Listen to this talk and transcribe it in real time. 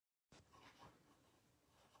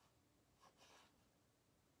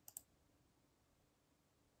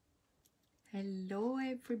Hello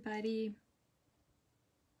everybody.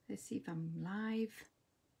 Let's see if I'm live.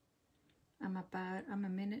 I'm a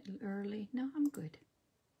minute early. No, I'm good.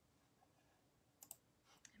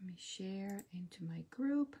 Let me share into my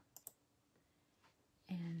group.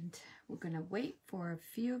 And we're gonna wait for a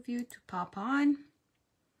few of you to pop on.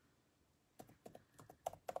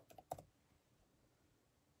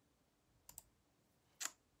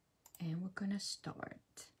 And we're gonna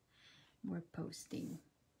start. We're posting.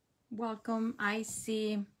 Welcome. I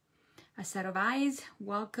see a set of eyes.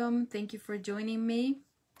 Welcome. Thank you for joining me.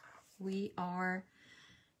 We are,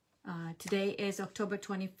 today is October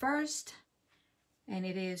 21st, and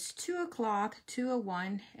it is 2 o'clock,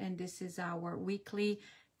 2:01, and this is our weekly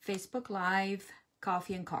Facebook Live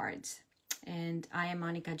Coffee and Cards. And I am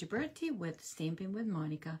Monica Ghiberti with Stamping with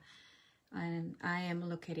Monica, and I am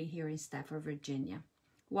located here in Stafford, Virginia.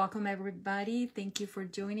 Welcome everybody. Thank you for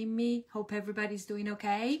joining me. Hope everybody's doing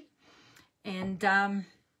okay. And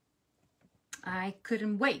I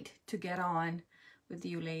couldn't wait to get on with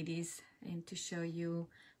you ladies and to show you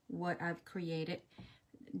what I've created.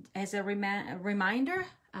 As a reminder,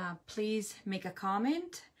 please make a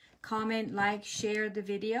comment, like, share the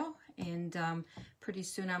video, and pretty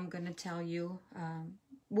soon I'm going to tell you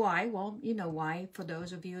why. Well, you know why. For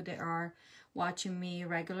those of you that are watching me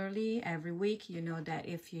regularly every week, you know that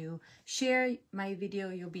if you share my video,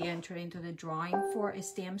 you'll be entered into the drawing for a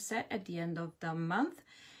stamp set at the end of the month.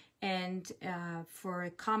 And for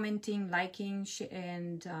commenting, liking,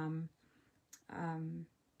 and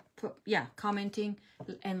commenting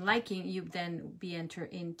and liking, you then be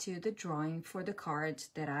entered into the drawing for the cards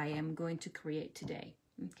that I am going to create today.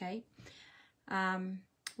 Okay.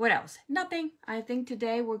 What else? Nothing. I think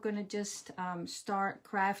today we're going to just start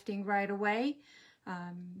crafting right away.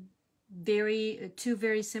 Two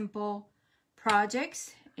very simple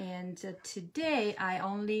projects. And today I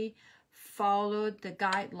only followed the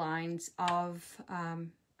guidelines of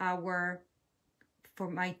for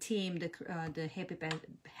my team, the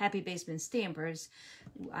Happy Basement Stampers.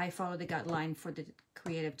 I followed the guideline for the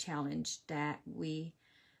creative challenge that was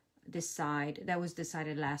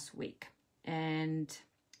decided last week. And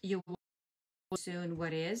you will know soon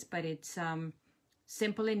what is, but it's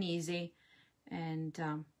simple and easy, and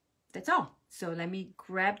that's all. So let me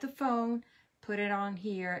grab the phone, put it on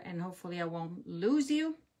here, and hopefully I won't lose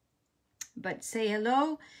you. But say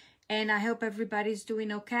hello, and I hope everybody's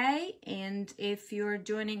doing okay. And if you're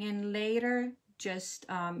joining in later, just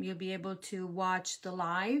you'll be able to watch the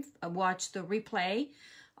replay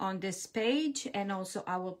on this page, and also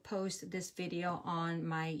I will post this video on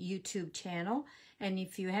my YouTube channel. And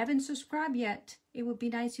if you haven't subscribed yet, it would be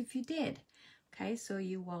nice if you did. Okay, so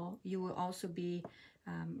you will also be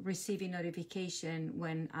receiving notification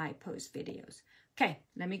when I post videos. Okay,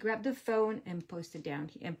 let me grab the phone and post it down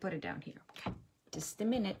here and put it down here. Okay, just a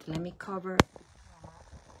minute. Let me cover.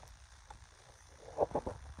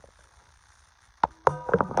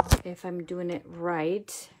 If I'm doing it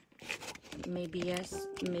right. Maybe yes,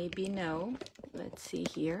 maybe no. Let's see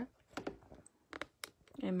here.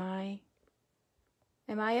 Am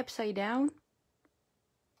I upside down?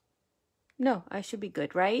 No, I should be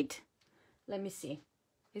good, right? Let me see.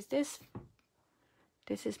 Is this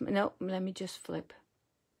is, no, let me just flip.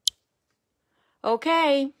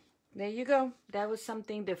 Okay, there you go. That was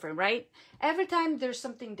something different, right? Every time there's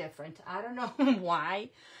something different. I don't know why.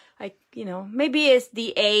 Maybe it's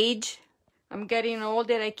the age. I'm getting old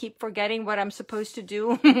that I keep forgetting what I'm supposed to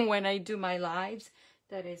do when I do my lives.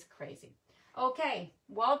 That is crazy. Okay,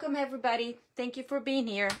 welcome everybody. Thank you for being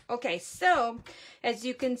here. Okay, so as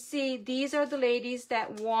you can see, these are the ladies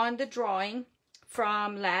that won the drawing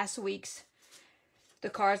from last week's, the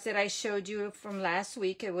cards that I showed you from last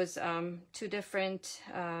week. It was 2 different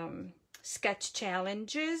sketch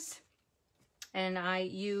challenges, and I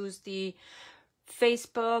used the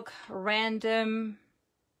Facebook random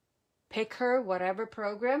picker, whatever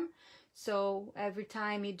program. So every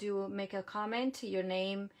time you do make a comment, your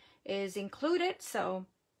name is included. So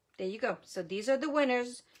there you go. So these are the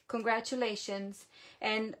winners. Congratulations.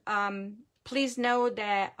 And please know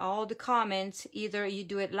that all the comments, either you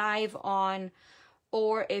do it live on,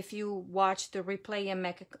 or if you watch the replay and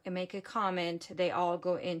make a comment, they all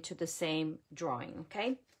go into the same drawing.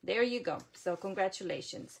 Okay, there you go. So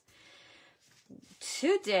congratulations.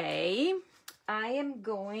 Today I am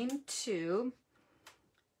going to,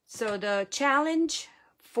 so the challenge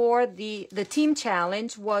for the team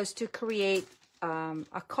challenge was to create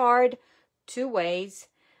a card 2 ways,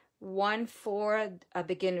 one for a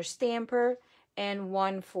beginner stamper and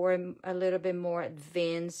one for a little bit more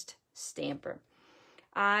advanced stamper.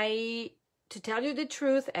 To tell you the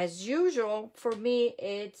truth, as usual, for me,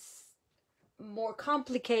 it's more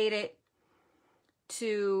complicated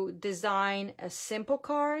to design a simple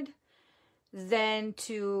card than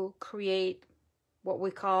to create what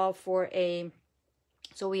we call for a,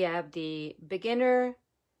 so we have the beginner,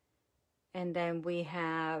 and then we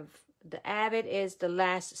have the avid is the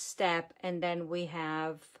last step, and then we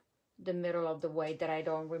have the middle of the way that I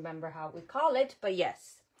don't remember how we call it, but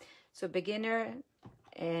yes. So beginner,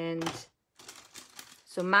 and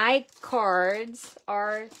so my cards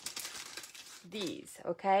are these,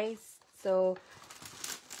 okay? So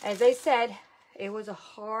as I said, it was a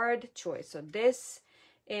hard choice. So this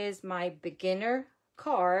is my beginner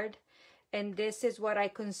card, and this is what I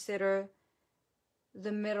consider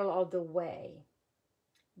the middle of the way,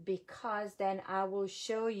 because then I will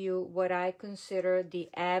show you what I consider the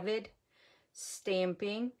avid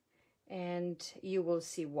stamping, and you will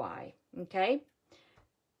see why, okay?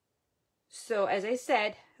 So as I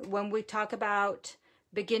said, when we talk about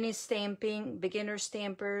beginner stamping, beginner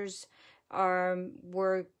stampers or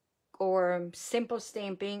simple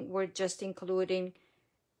stamping, we're just including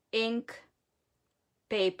ink,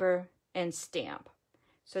 paper, and stamp.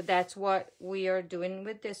 So that's what we are doing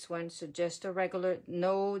with this one. So just a regular,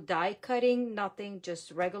 no die cutting, nothing,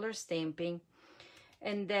 just regular stamping.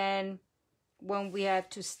 And then when we have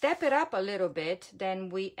to step it up a little bit, then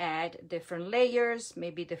we add different layers,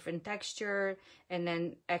 maybe different texture, and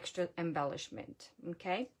then extra embellishment,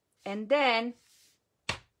 okay? And then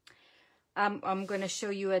I'm gonna show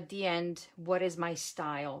you at the end what is my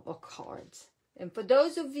style of cards. And for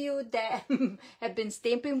those of you that have been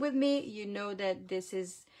stamping with me, you know that this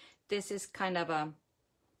is kind of a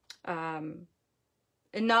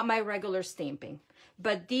not my regular stamping,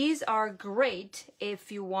 but these are great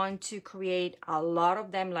if you want to create a lot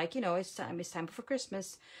of them. Like, you know, it's time for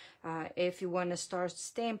Christmas. If you want to start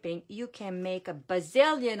stamping, you can make a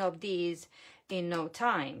bazillion of these in no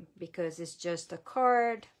time, because it's just a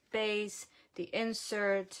card base, the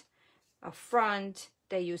insert, a front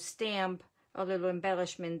that you stamp, a little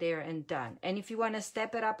embellishment there, and done. And if you want to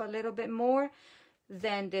step it up a little bit more,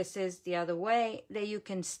 then this is the other way that you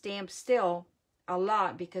can stamp still a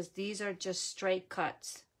lot, because these are just straight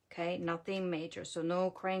cuts, okay? Nothing major, so no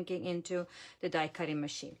cranking into the die cutting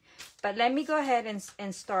machine. But let me go ahead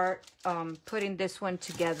and start putting this one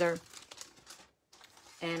together.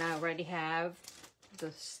 And I already have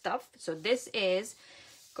the stuff. So this is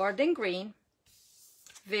Garden Green,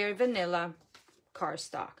 Very Vanilla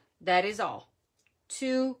cardstock. That is all.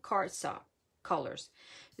 2 cardstock colors.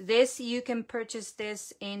 This, you can purchase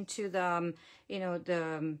this into the, you know,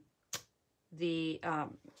 the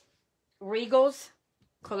Regals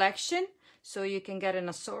collection, so you can get an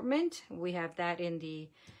assortment. We have that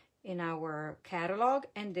in our catalog.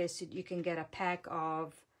 And this, you can get a pack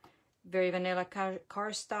of Very Vanilla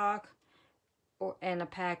cardstock, and a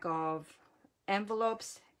pack of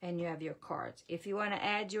envelopes, and you have your cards. If you want to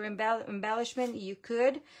add your embellishment, you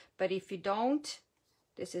could, but if you don't,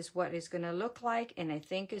 this is what it's going to look like, and I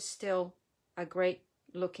think it's still a great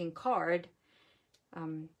looking card.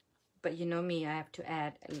 But you know me, I have to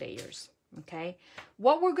add layers, okay?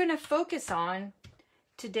 What we're going to focus on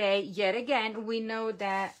today, yet again, we know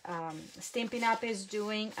that Stampin' Up! Is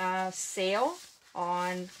doing a sale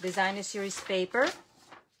on Designer Series paper,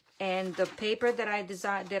 and the paper that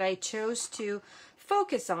I chose to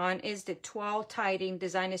focus on is the 12 Tiding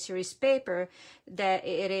Designer Series paper. That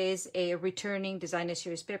it is a returning Designer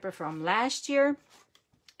Series paper from last year,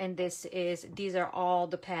 and these are all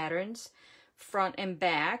the patterns, front and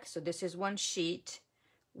back. So this is one sheet,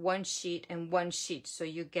 and one sheet. So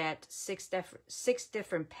you get six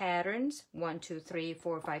different patterns, 1, 2, 3,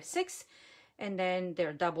 4, 5, 6, and then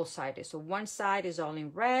they're double-sided. So one side is all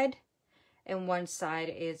in red, and one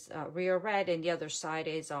side is real red, and the other side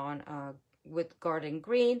is on with Garden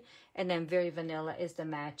Green, and then Very Vanilla is the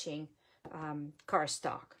matching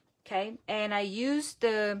cardstock. Okay, and I used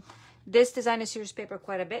this Designer Series paper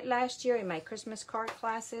quite a bit last year in my Christmas card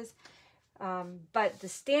classes. But the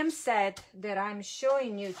stamp set that I'm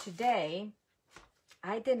showing you today,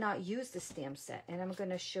 I did not use the stamp set, and I'm going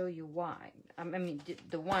to show you why. I mean,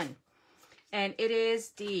 the one. And it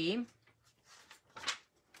is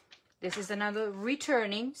this is another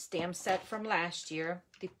returning stamp set from last year,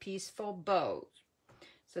 the Peaceful Boughs.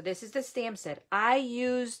 So this is the stamp set. I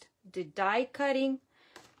used the die cutting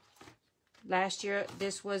last year.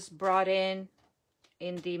 This was brought in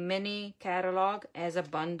the mini catalog as a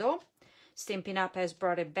bundle. Stampin' Up! Has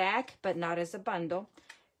brought it back, but not as a bundle.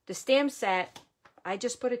 The stamp set, I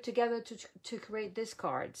just put it together to create these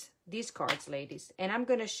cards, ladies. And I'm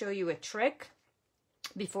going to show you a trick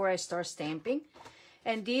before I start stamping.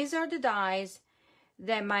 And these are the dies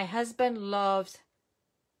that my husband loves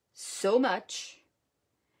so much,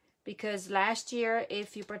 because last year,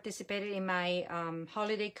 if you participated in my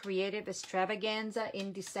holiday creative extravaganza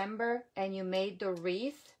in December and you made the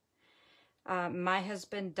wreath, my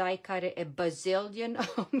husband die cut a bazillion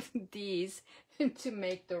of these to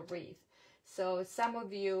make the wreath. So some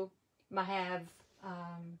of you might have,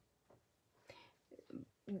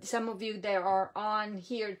 some of you that are on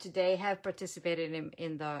here today have participated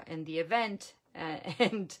in the event,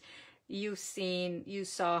 and you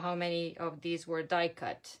saw how many of these were die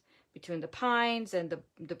cut between the pines and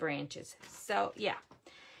the branches. So yeah.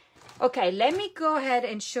 Okay, let me go ahead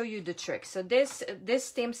and show you the trick. So this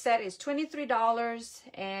stamp set is $23,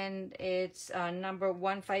 and it's number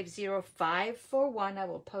 150541. I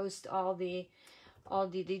will post all the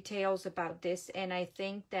details about this. And I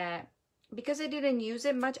think that because I didn't use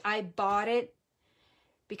it much, I bought it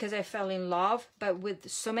because I fell in love. But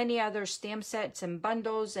with so many other stamp sets and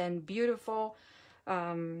bundles and beautiful,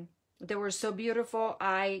 they were so beautiful.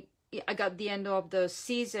 I got the end of the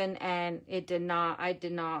season and I did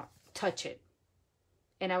not touch it,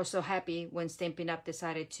 and I was so happy when Stampin' Up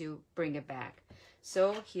decided to bring it back.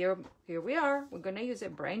 So here we are. We're gonna use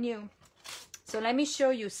it brand new. So let me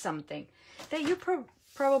show you something that you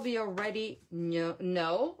probably already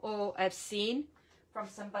know or have seen from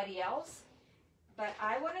somebody else, but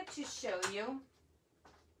I wanted to show you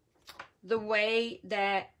the way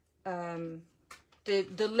that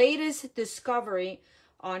the latest discovery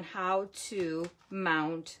on how to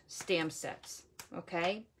mount stamp sets.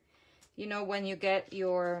 Okay, you know, when you get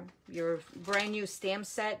your brand new stamp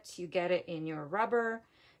set, you get it in your rubber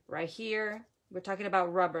right here. We're talking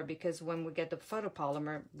about rubber because when we get the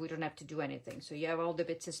photopolymer, we don't have to do anything. So you have all the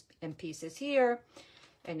bits and pieces here,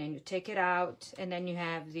 and then you take it out, and then you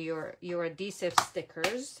have your adhesive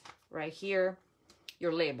stickers right here,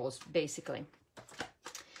 your labels basically.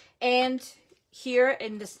 And here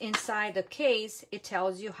in this inside the case, it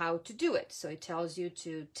tells you how to do it. So it tells you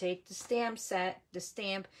to take the stamp,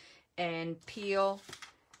 and peel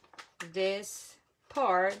this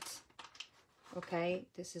part. Okay,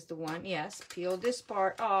 this is the one. Yes, peel this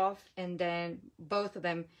part off, and then both of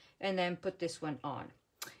them, and then put this one on.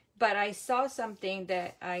 But I saw something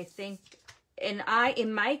that I think, and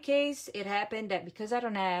in my case, it happened that because I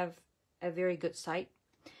don't have a very good sight,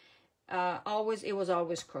 it was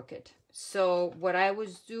always crooked. So what I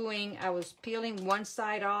was doing, I was peeling one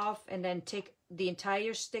side off and then take the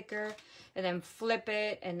entire sticker and then flip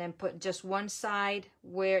it and then put just one side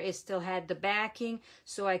where it still had the backing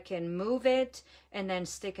so I can move it, and then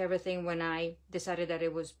stick everything when I decided that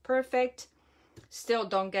it was perfect. Still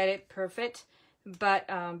don't get it perfect, but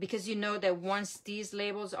because you know that once these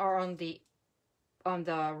labels are on the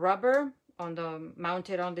rubber,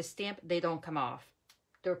 mounted on the stamp, they don't come off.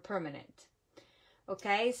 They're permanent.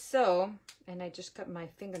 Okay, so, and I just cut my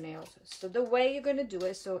fingernails. So the way you're going to do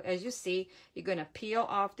it, so as you see, you're going to peel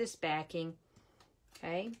off this backing.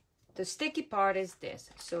 Okay, the sticky part is this.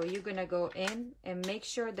 So you're going to go in and make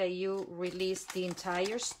sure that you release the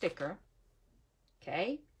entire sticker.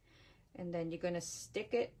 Okay, and then you're going to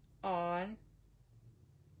stick it on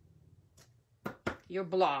your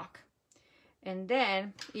block. And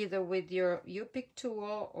then either with your U-Pick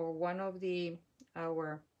tool or one of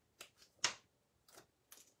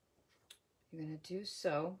you're going to do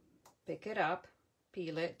so, pick it up,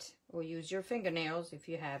 peel it, or use your fingernails if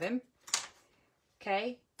you have them.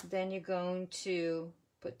 Okay, then you're going to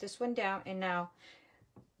put this one down, and now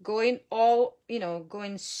going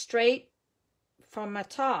straight from the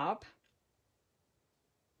top,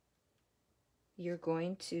 you're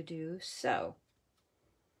going to do so.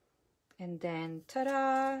 And then,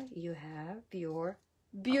 ta-da, you have your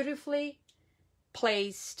beautifully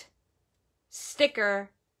placed sticker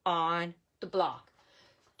on the block.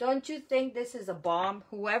 Don't you think this is a bomb?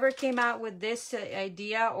 Whoever came out with this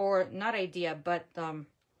idea, or not idea, but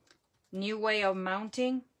new way of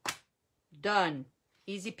mounting, done.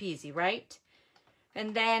 Easy peasy, right?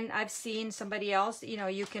 And then I've seen somebody else, you know,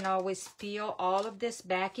 you can always peel all of this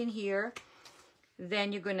back in here.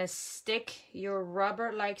 Then you're gonna stick your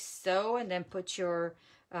rubber like so, and then put your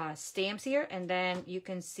stamps here, and then you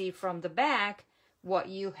can see from the back what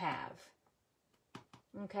you have.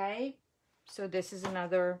 Okay, so this is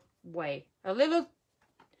another way, a little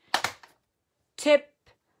tip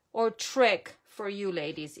or trick for you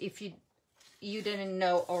ladies if you didn't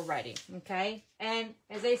know already. Okay, and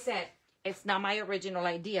as I said, it's not my original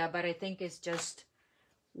idea, but I think it's just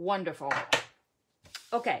wonderful.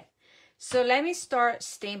 Okay, so let me start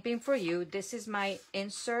stamping for you. This is my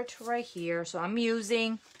insert right here. So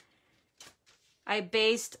I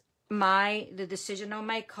based the decision on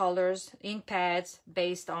my colors, ink pads,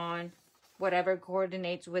 based on whatever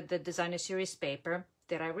coordinates with the designer series paper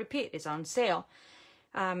that I repeat is on sale.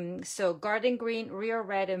 So Garden Green, Real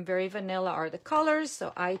Red, and Very Vanilla are the colors.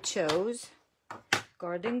 So I chose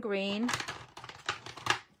Garden Green,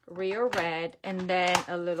 Real Red, and then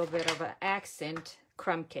a little bit of an accent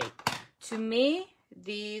crumb cake. To me,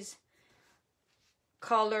 these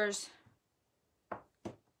colors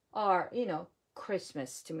are, you know,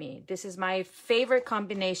 Christmas to me. This is my favorite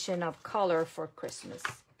combination of color for Christmas.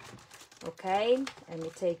 Okay, let me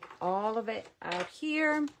take all of it out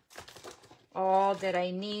here. All that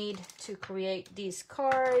I need to create these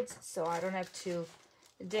cards, so I don't have to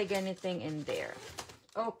dig anything in there.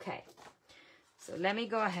 Okay, so let me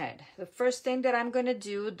go ahead. The first thing that I'm going to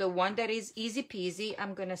do, the one that is easy peasy,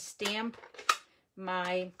 I'm going to stamp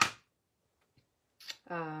my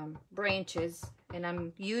branches, and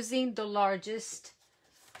I'm using the largest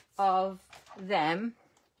of them.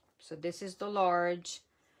 So this is the large,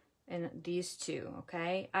 and these two,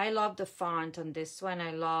 okay? I love the font on this one.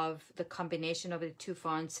 I love the combination of the two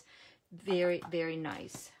fonts. Very, very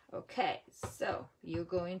nice. Okay, so you're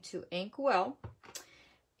going to ink well,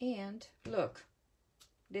 and look,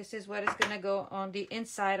 this is what is going to go on the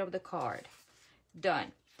inside of the card.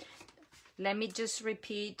 Done. Let me just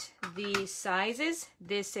repeat the sizes.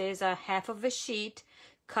 This is a half of a sheet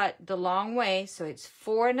cut the long way, so it's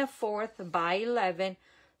 4 1/4 by 11,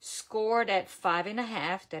 scored at 5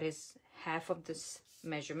 1/2. That is half of this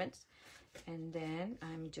measurements. And then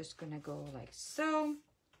I'm just gonna go like so,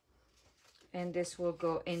 and this will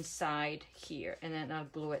go inside here, and then I'll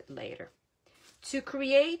glue it later. To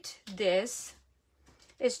create this,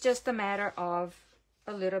 it's just a matter of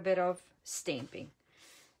a little bit of stamping.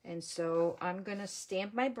 And so I'm gonna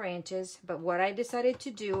stamp my branches, but what I decided to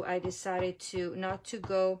do, I decided to not to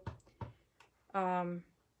go,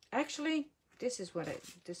 actually, this is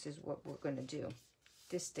what we're gonna do,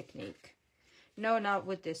 this technique. No, not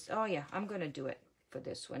with this. Oh yeah, I'm gonna do it for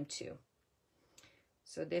this one too.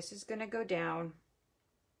 So this is gonna go down,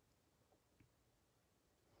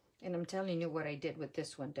 and I'm telling you what I did with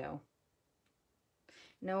this one though.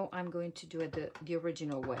 No, I'm going to do it the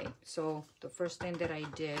original way. So the first thing that I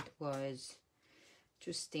did was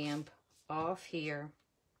to stamp off here.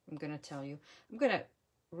 I'm going to tell you. I'm going to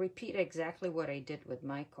repeat exactly what I did with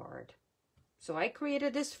my card. So I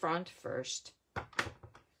created this front first.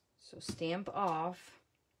 So stamp off.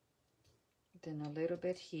 Then a little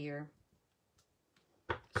bit here.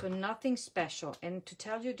 So nothing special. And to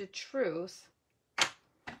tell you the truth,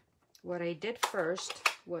 what I did first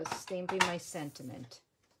was stamping my sentiment.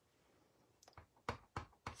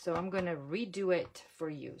 So I'm going to redo it for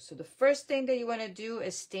you. So the first thing that you want to do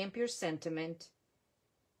is stamp your sentiment,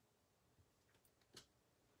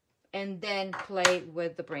 and then play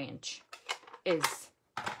with the branch is.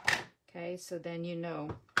 Okay, so then you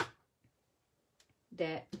know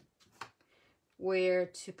that where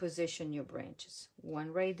to position your branches.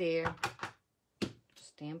 One right there,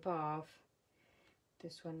 stamp off.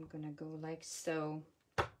 This one I'm going to go like so,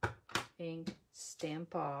 ink,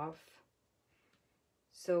 stamp off.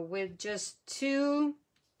 So with just 2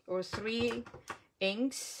 or 3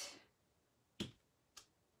 inks,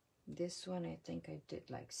 this one I think I did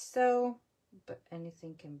like so, but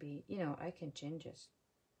anything can be, you know, I can change this.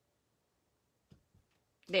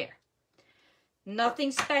 There.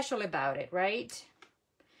 Nothing special about it, right?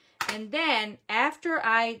 And then after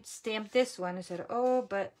I stamped this one, I said, oh,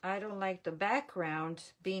 but I don't like the background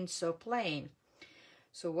being so plain.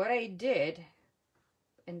 So what I did,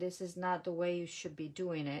 and this is not the way you should be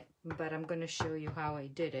doing it, but I'm going to show you how I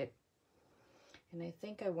did it. And I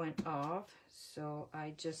think I went off, so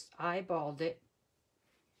I just eyeballed it.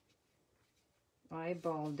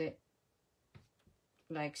 Eyeballed it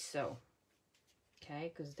like so.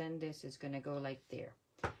 Okay, because then this is going to go like there.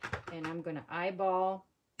 And I'm going to eyeball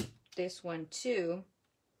this one too.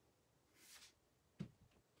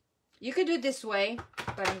 You could do it this way,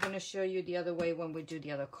 but I'm going to show you the other way when we do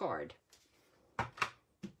the other card.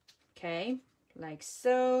 Okay, like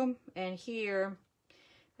so, and here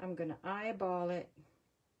I'm gonna eyeball it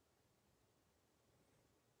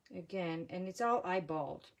again, and it's all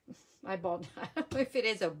eyeballed. Eyeballed. I don't know if it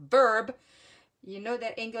is a verb. You know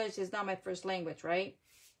that English is not my first language, right?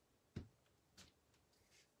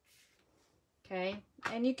 Okay,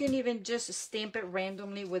 and you can even just stamp it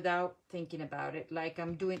randomly without thinking about it, like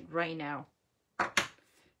I'm doing right now.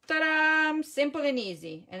 Ta-da! Simple and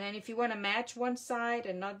easy. And then if you want to match one side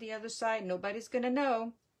and not the other side, nobody's going to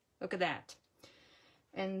know. Look at that.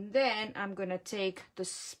 And then I'm going to take the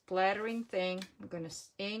splattering thing. I'm going to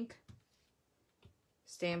ink,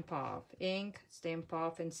 stamp off, ink, stamp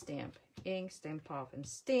off, and stamp. Ink, stamp off, and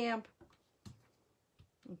stamp.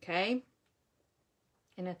 Okay.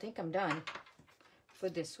 And I think I'm done for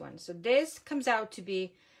this one. So this comes out to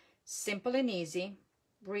be simple and easy,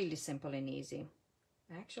 really simple and easy.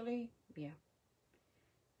 Actually, yeah,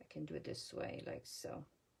 I can do it this way, like so.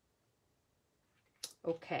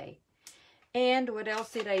 Okay. And what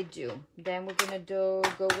else did I do? Then we're gonna go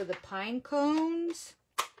with the pine cones.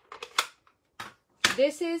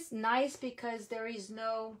 This is nice because there is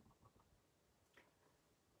no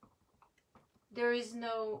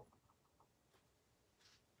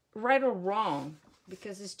right or wrong,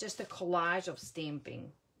 because it's just a collage of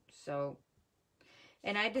stamping. So,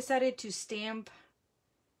 and I decided to stamp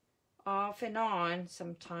off and on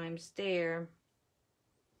sometimes there.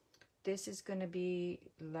 This is going to be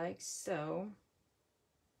like so.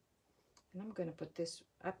 And I'm going to put this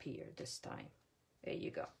up here this time. There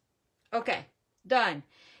you go. Okay, done.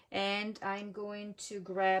 And I'm going to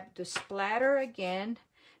grab the splatter again.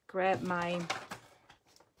 Grab my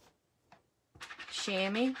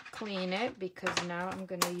chamois, clean it, because now I'm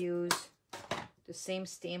going to use the same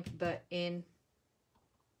stamp but in.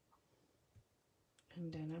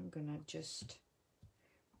 And then I'm going to just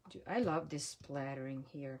do, I love this splattering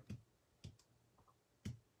here.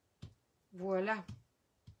 Voila.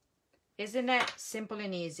 Isn't that simple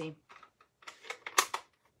and easy?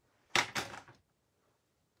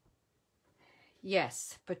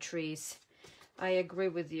 Yes, Patrice, I agree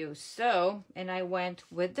with you. So, and I went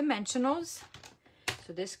with dimensionals.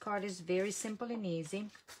 So this card is very simple and easy.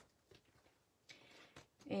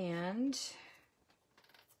 And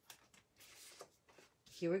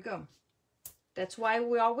here we go. That's why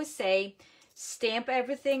we always say stamp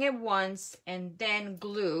everything at once and then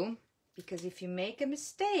glue. Because if you make a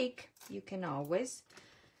mistake, you can always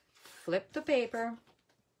flip the paper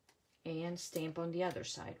and stamp on the other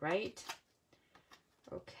side, right?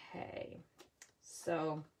 Okay,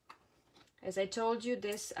 so as I told you,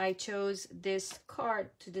 I chose this card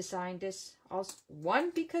to design this. Also,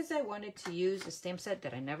 one, because I wanted to use a stamp set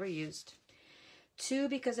that I never used. Two,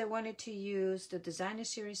 because I wanted to use the designer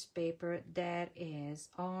series paper that is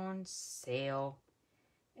on sale.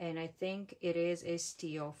 And I think it is a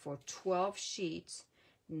steal for 12 sheets,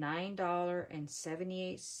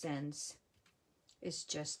 $9.78. It's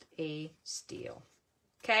just a steal.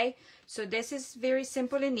 Okay, so this is very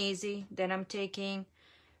simple and easy. Then I'm taking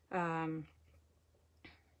my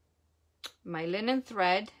linen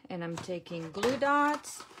thread and I'm taking glue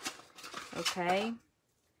dots. Okay,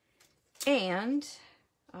 and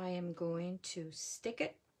I am going to stick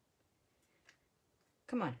it.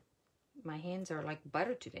 Come on. My hands are like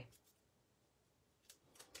butter today.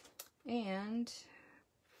 And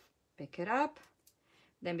pick it up.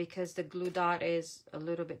 Then because the glue dot is a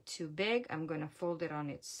little bit too big, I'm going to fold it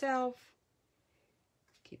on itself.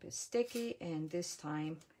 Keep it sticky. And this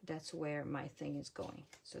time, that's where my thing is going.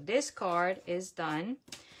 So this card is done.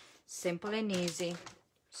 Simple and easy.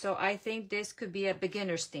 So I think this could be a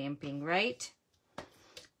beginner stamping, right?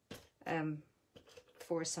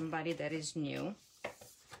 For somebody that is new.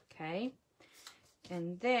 Okay,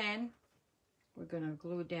 and then we're gonna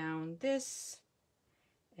glue down this,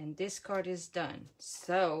 and this card is done.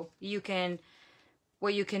 So you can,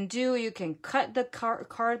 what you can do, you can cut the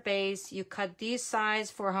card base, you cut these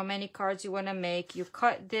size for how many cards you want to make, you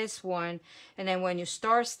cut this one, and then when you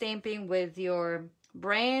start stamping with your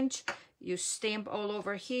branch, you stamp all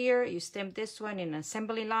over here, you stamp this one in an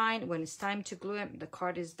assembly line. When it's time to glue it, the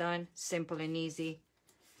card is done. Simple and easy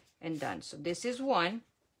and done. So this is one.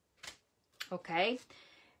 Okay,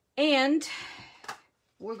 and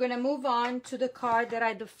we're going to move on to the card that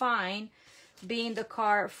I define being the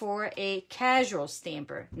card for a casual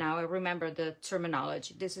stamper. Now I remember the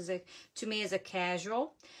terminology. This is to me is a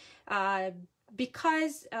casual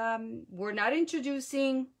because we're not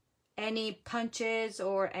introducing any punches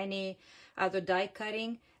or any other die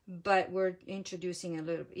cutting, but we're introducing a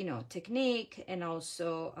little, technique, and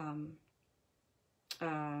also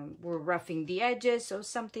we're roughing the edges, so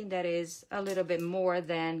something that is a little bit more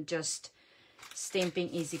than just stamping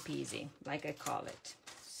easy peasy, like I call it.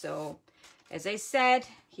 So as I said,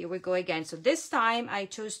 here we go again. So this time I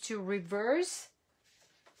chose to reverse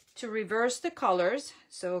the colors.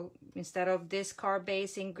 So instead of this card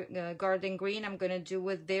base in garden green, I'm going to do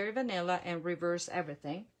with Very Vanilla and reverse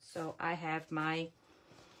everything. So I have my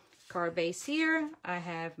card base here. I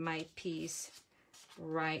have my piece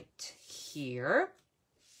right here.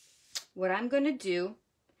 What I'm going to do,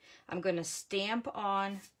 I'm going to stamp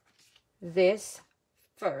on this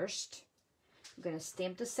first. I'm going to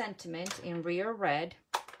stamp the sentiment in real red.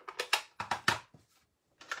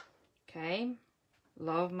 Okay.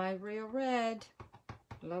 Love my real red.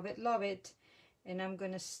 Love it, love it. And I'm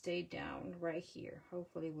going to stay down right here.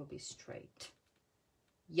 Hopefully it will be straight.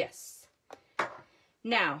 Yes.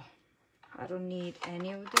 Now, I don't need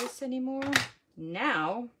any of this anymore.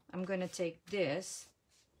 Now, I'm going to take this,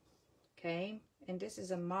 okay? And this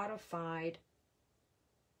is a modified,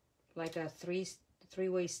 like a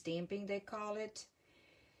three-way stamping, they call it.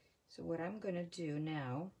 So what I'm going to do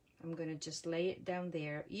now, I'm going to just lay it down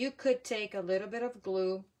there. You could take a little bit of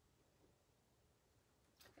glue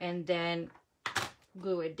and then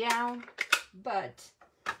glue it down, but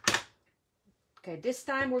okay, this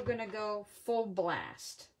time we're going to go full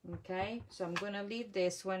blast, okay? So I'm going to leave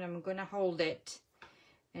this one, I'm going to hold it,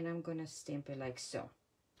 and I'm going to stamp it like so,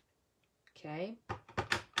 okay?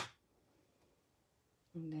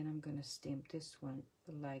 And then I'm going to stamp this one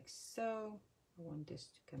like so. I want this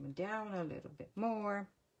to come down a little bit more.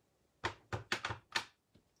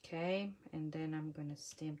 Okay, and then I'm going to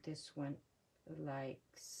stamp this one like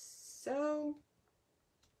so.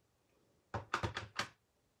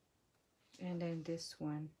 And then this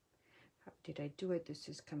one, how did I do it? This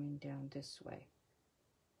is coming down this way.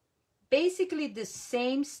 Basically the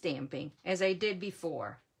same stamping as I did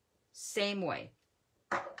before. Same way.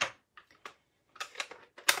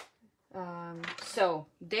 So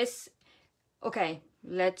this, okay,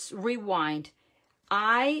 let's rewind.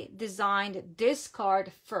 I designed this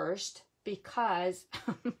card first because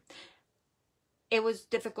it was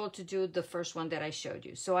difficult to do the first one that I showed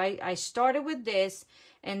you. So I started with this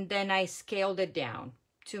and then I scaled it down.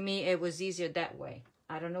 To me, it was easier that way.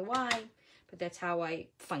 I don't know why, but that's how I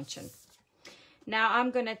function. Now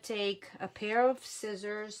I'm gonna take a pair of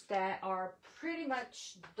scissors that are pretty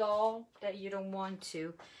much dull, that you don't want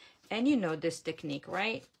to. And you know this technique,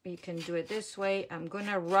 right? You can do it this way. I'm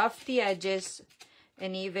gonna rough the edges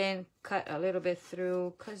and even cut a little bit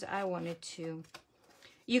through because I wanted to.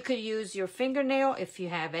 You could use your fingernail if you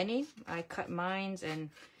have any. I cut mines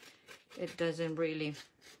and it doesn't really,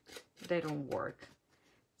 they don't work.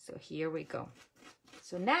 So here we go.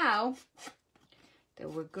 So now that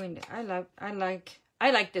we're going to, I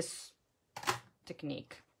like this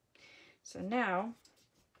technique. So now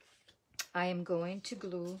I am going to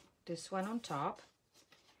glue this one on top.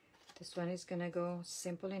 This one is gonna go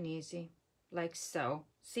simple and easy, like so.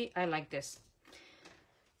 See, I like this.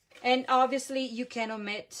 And obviously you can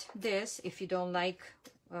omit this if you don't like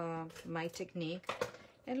my technique.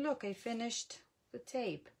 And look, I finished the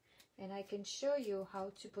tape. And I can show you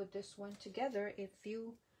how to put this one together if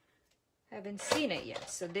you haven't seen it yet.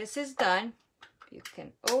 So this is done. You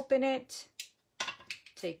can open it,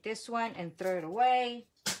 take this one and throw it away.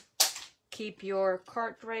 Keep your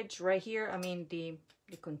cartridge right here. I mean the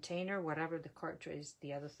container, whatever the cartridge is,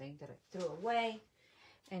 the other thing that I threw away.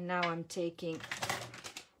 And now I'm taking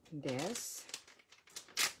this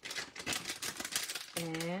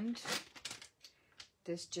and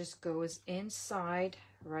this just goes inside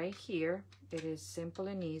right here. It is simple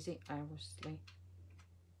and easy, obviously.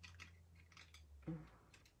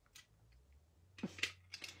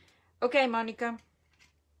 Okay, Monica.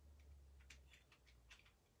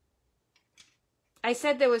 I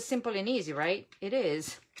said that was simple and easy, right? It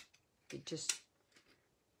is. It just...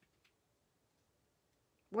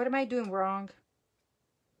 What am I doing wrong?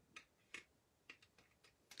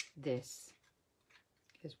 This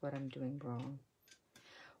is what I'm doing wrong.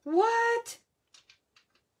 What?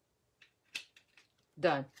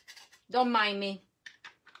 Done. Don't mind me.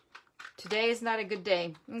 Today is not a good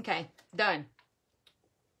day. Okay, done.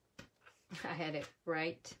 I had it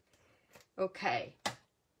right. Okay.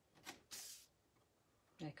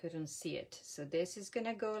 I couldn't see it. So this is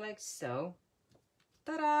gonna go like so.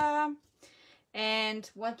 Ta-da! And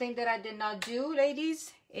one thing that I did not do,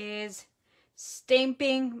 ladies, is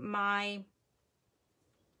stamping my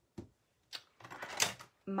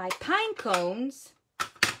pine cones.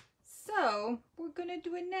 So we're gonna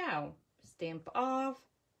do it now. Stamp off,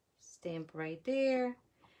 stamp right there,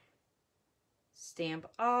 stamp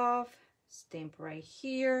off, stamp right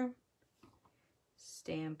here,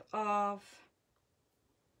 stamp off.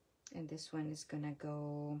 And this one is gonna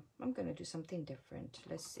go, I'm gonna do something different.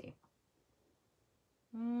 Let's see.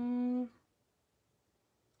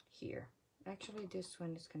 Here. Actually, this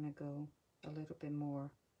one is gonna go a little bit more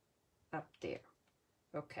up there.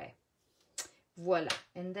 Okay. Voila.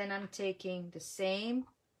 And then I'm taking the same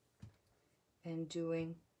and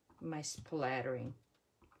doing my splattering.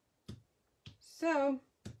 So,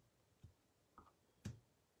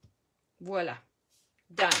 voila.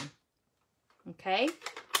 Done. Okay.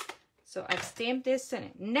 So I've stamped this in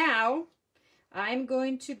it. Now I'm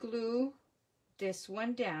going to glue this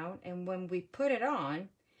one down, and when we put it on,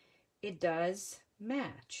 it does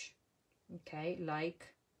match. Okay,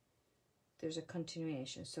 like there's a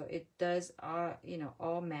continuation. So it does, you know,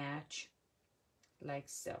 all match like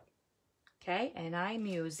so. Okay, and I'm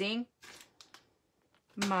using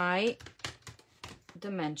my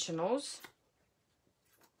dimensionals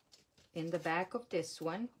in the back of this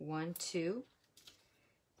one. 1, 2,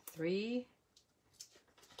 3,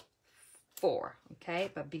 4.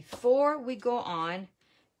 Okay, but before we go on,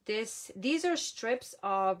 these are strips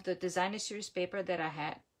of the designer series paper that I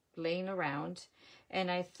had laying around, and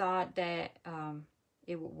I thought that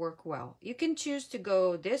it would work well. You can choose to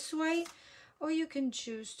go this way, or you can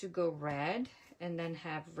choose to go red and then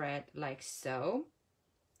have red like so.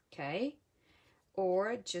 Okay,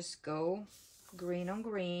 or just go green on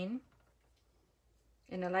green.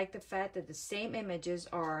 And I like the fact that the same images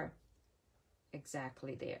are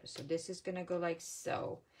exactly there. So this is gonna go like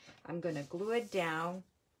so. I'm gonna glue it down,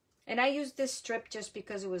 and I used this strip just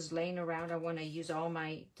because it was laying around. I want to use all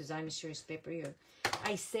my designer series paper here.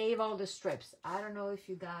 I save all the strips. I don't know if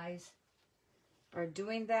you guys are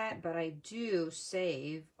doing that, but I do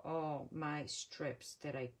save all my strips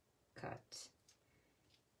that I cut.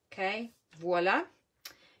 Okay, voila.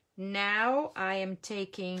 Now I am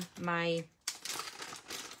taking my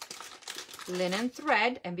linen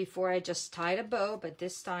thread, and before I just tied a bow, but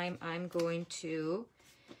this time I'm going to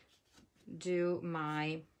do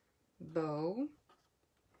my bow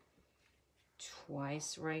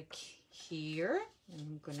twice right here.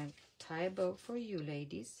 I'm gonna tie a bow for you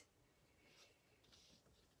ladies.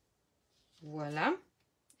 Voila.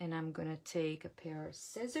 And I'm gonna take a pair of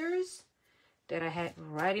scissors that I had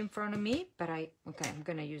right in front of me, but I'm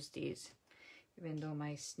gonna use these even though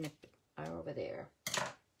my snip are over there.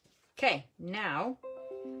 Okay, now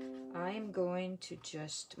I'm going to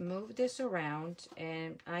just move this around,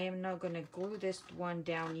 and I am not going to glue this one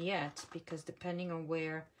down yet, because depending on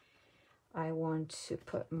where I want to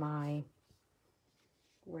put where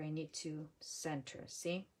I need to center,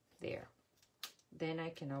 see, there, then I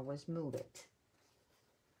can always move it.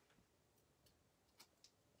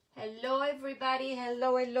 Hello everybody,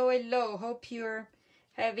 hello, hello, hello. Hope you're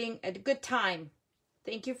having a good time.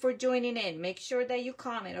 Thank you for joining in. Make sure that you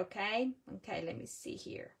comment, okay? Okay, let me see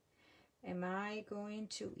here. Am I going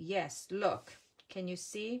to? Yes, look. Can you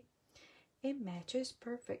see? It matches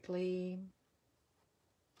perfectly.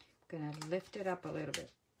 I'm going to lift it up a little bit,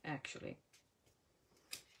 actually.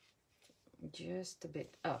 Just a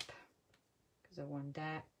bit up, because I want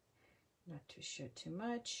that not to show too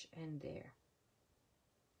much. And there.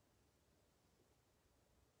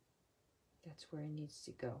 That's where it needs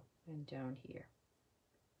to go. And down here.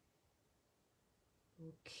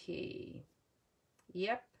 Okay,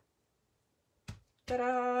 yep,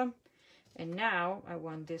 ta-da! And now I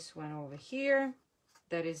want this one over here.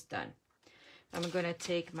 That is done. I'm gonna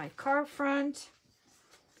take my card front,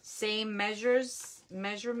 same measurements,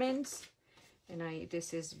 and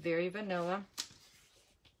this is very vanilla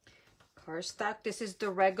cardstock. This is the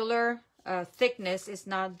regular thickness. It's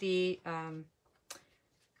not the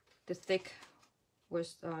thick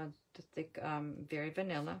very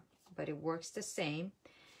vanilla, but it works the same.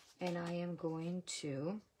 And I am going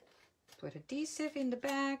to put adhesive in the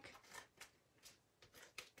back.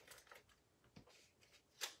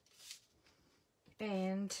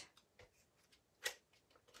 And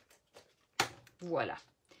voila.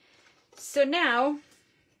 So now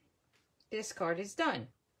this card is done.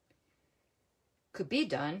 Could be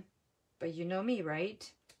done, but you know me,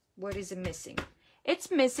 right? What is it missing?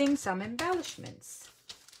 It's missing some embellishments.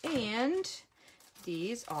 And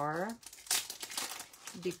these are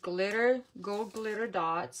the gold glitter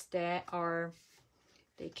dots that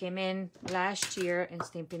they came in last year, and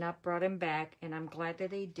Stampin' Up! Brought them back, and I'm glad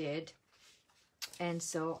that they did. And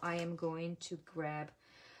so I am going to grab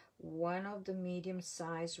one of the medium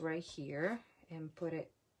size right here and put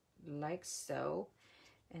it like so.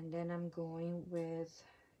 And then I'm going with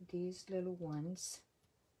these little ones.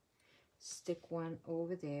 Stick one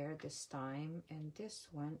over there this time, and this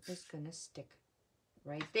one is gonna stick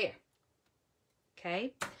right there.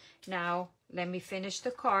 Okay, now let me finish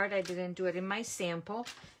the card. I didn't do it in my sample,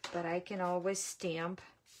 but I can always stamp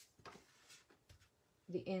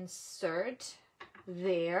the insert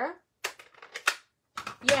there.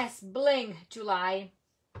 Yes, bling, July,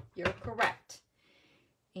 you're correct.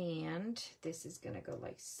 And this is gonna go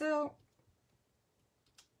like so,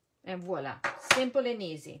 and voila, simple and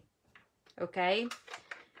easy. Okay,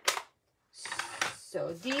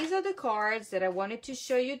 so these are the cards that I wanted to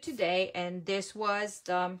show you today, and this was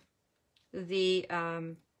the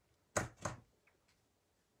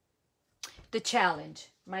challenge,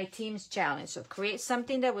 my team's challenge. So create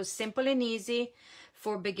something that was simple and easy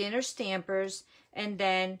for beginner stampers, and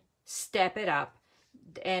then step it up.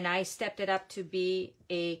 And I stepped it up to be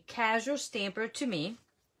a casual stamper to me.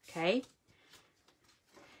 Okay,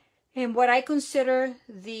 And what I consider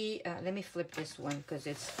the, let me flip this one because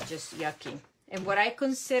it's just yucky. And what I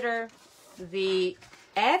consider the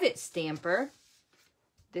Avid stamper,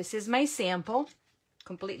 this is my sample,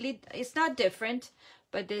 completely, it's not different,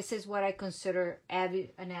 but this is what I consider an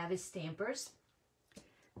Avid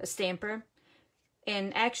a stamper.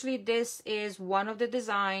 And actually this is one of the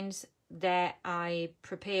designs that I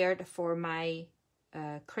prepared for my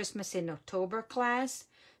Christmas in October class.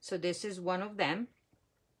 So this is one of them.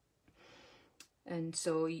 And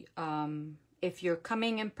so if you're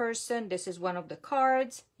coming in person, this is one of the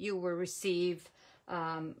cards. You will receive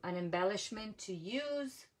an embellishment to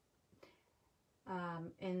use.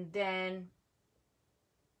 And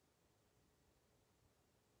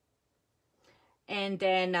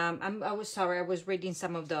then I was sorry, I was reading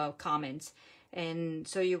some of the comments. And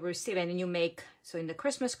so you receive, and you make, so in the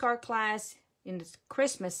Christmas card class, in the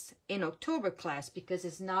Christmas in October class, because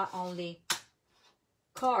it's not only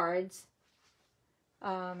cards.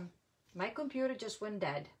 My computer just went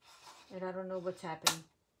dead, and I don't know what's happening.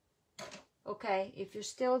 Okay, if you're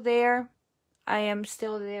still there, I am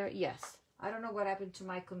still there. Yes, I don't know what happened to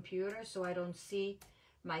my computer, so I don't see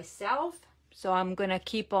myself. So I'm gonna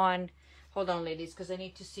keep on. Hold on, ladies, because I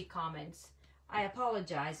need to see comments. I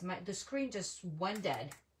apologize. The screen just went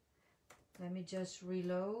dead. Let me just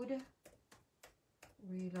relog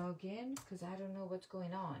in, because I don't know what's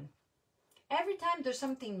going on. Every time there's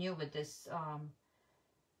something new with this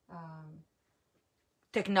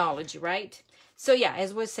technology, right? So yeah,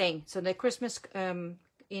 as we're saying, so the Christmas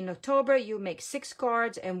in October, you make 6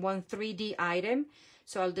 cards and 1 3D item.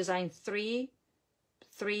 So I'll design three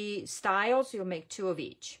styles. You'll make 2 of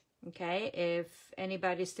each. Okay, if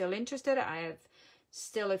anybody's still interested, I have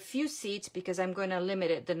still a few seats because I'm going to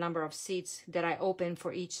limit the number of seats that I open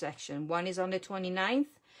for each section. One is on the 29th,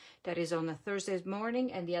 that is on a Thursday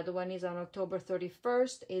morning, and the other one is on October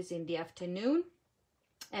 31st, is in the afternoon,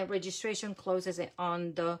 and registration closes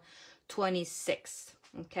on the 26th.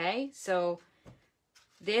 Okay, so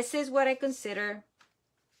this is what I consider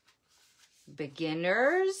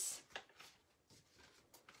beginners,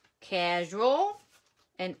 casual,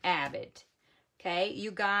 and Avid. Okay,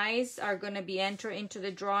 you guys are going to be entered into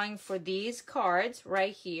the drawing for these cards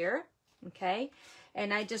right here. Okay,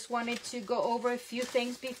 and I just wanted to go over a few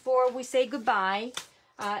things before we say goodbye.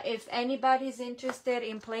 If anybody's interested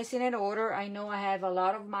in placing an order, I know I have a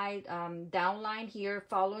lot of my downline here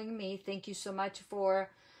following me. Thank you so much for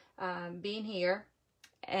being here.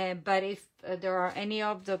 But if there are any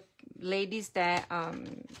of the ladies that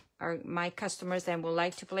are my customers and would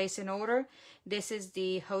like to place an order, this is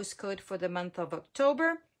the host code for the month of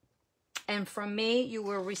October. And from me, you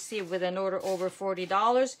will receive, with an order over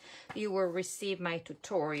 $40, you will receive my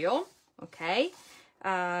tutorial. Okay.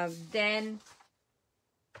 Then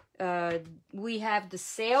we have the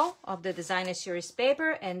sale of the designer series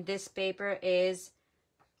paper, and this paper is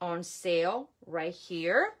on sale right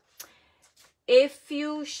here. If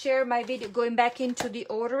you share my video, going back into the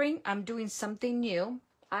ordering, I'm doing something new.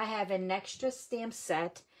 I have an extra stamp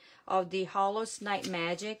set of the Hollows Night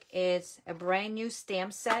Magic. It's a brand new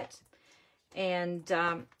stamp set. And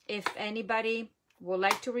if anybody would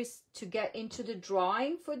like to get into the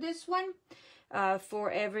drawing for this one, for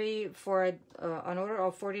an order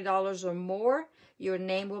of $40 or more, your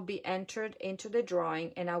name will be entered into the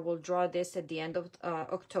drawing, and I will draw this at the end of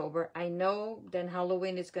October. I know then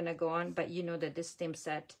Halloween is going to go on, but you know that this stamp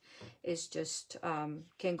set is just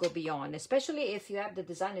can go beyond, especially if you have the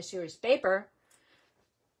designer series paper,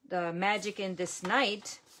 the Magic in This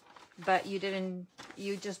Night, but you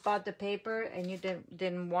just bought the paper and you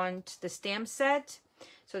didn't want the stamp set.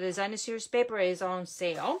 So the designer series paper is on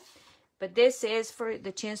sale, but this is for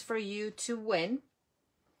the chance for you to win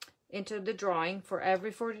into the drawing. For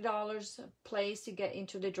every $40 placed, you get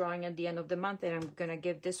into the drawing at the end of the month, and I'm gonna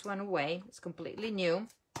give this one away. It's completely new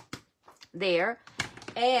there.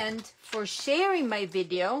 And for sharing my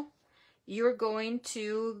video, you're going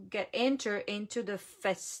to get entered into the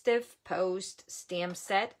Festive Post stamp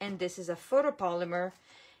set, and this is a photopolymer,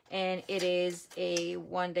 and it is a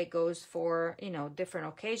one that goes for, you know, different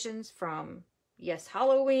occasions, from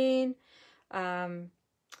Halloween,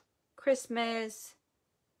 Christmas,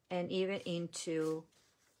 and even into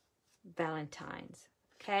Valentine's.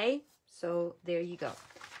 Okay, so there you go.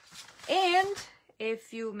 And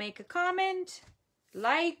if you make a comment,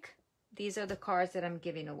 these are the cards that I'm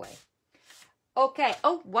giving away. Okay,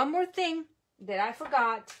 oh, one more thing that I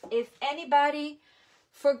forgot. If anybody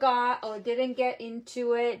forgot or didn't get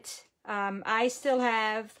into it, I still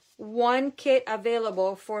have one kit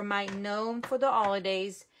available for my Gnome for the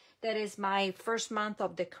holidays. That is my first month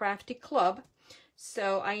of the Crafty Club.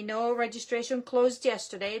 So I know registration closed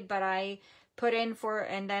yesterday, but I put in for,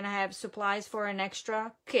 and then I have supplies for an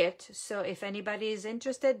extra kit. So if anybody is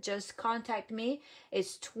interested, just contact me.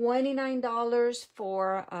 It's $29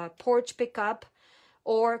 for porch pickup,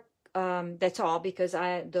 or that's all, because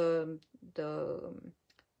the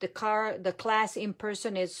class in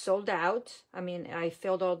person is sold out. I mean, I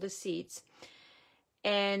filled all the seats.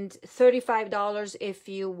 And $35 if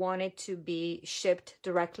you want it to be shipped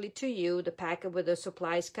directly to you, the packet with the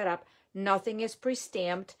supplies cut up. Nothing is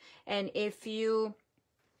pre-stamped. And if you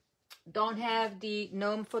don't have the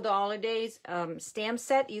Gnome for the Holidays stamp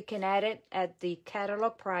set, you can add it at the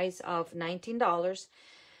catalog price of $19.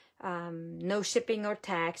 No shipping or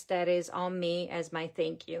tax. That is on me as my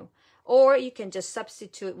thank you. Or you can just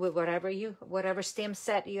substitute with whatever stamp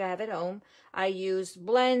set you have at home. I use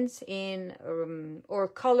blends in or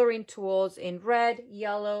coloring tools in red,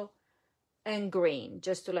 yellow, and green,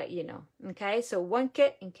 just to let you know. Okay, so one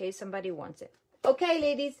kit in case somebody wants it. Okay,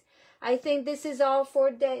 ladies, I think this is all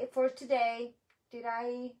for today.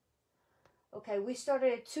 Okay, we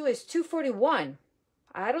started at 2. It's 2:41.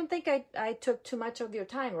 I don't think I took too much of your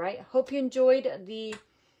time, right? Hope you enjoyed the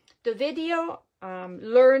video.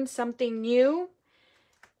 Learn something new,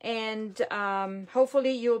 and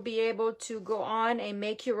hopefully you'll be able to go on and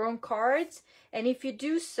make your own cards. And if you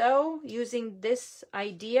do so using these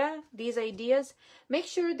ideas, make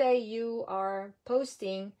sure that you are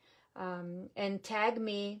posting and tag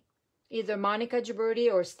me, either Monica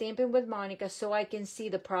Gibberti or Stamping with Monica, so I can see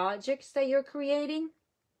the projects that you're creating,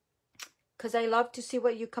 because I love to see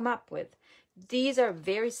what you come up with. These are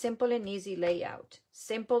very simple and easy layout.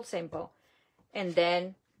 Simple. And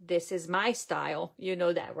then this is my style. You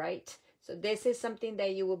know that, right? So this is something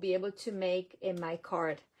that you will be able to make in my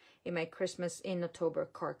card, in my Christmas in October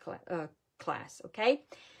card class, okay?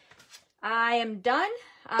 I am done.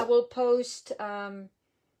 I will post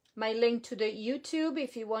my link to the YouTube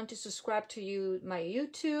if you want to subscribe to my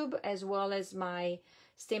YouTube, as well as my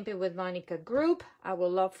Stamping with Monica group. I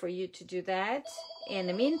would love for you to do that. In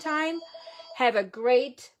the meantime, have a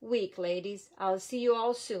great week, ladies. I'll see you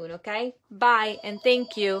all soon, okay? Bye, and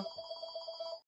thank you.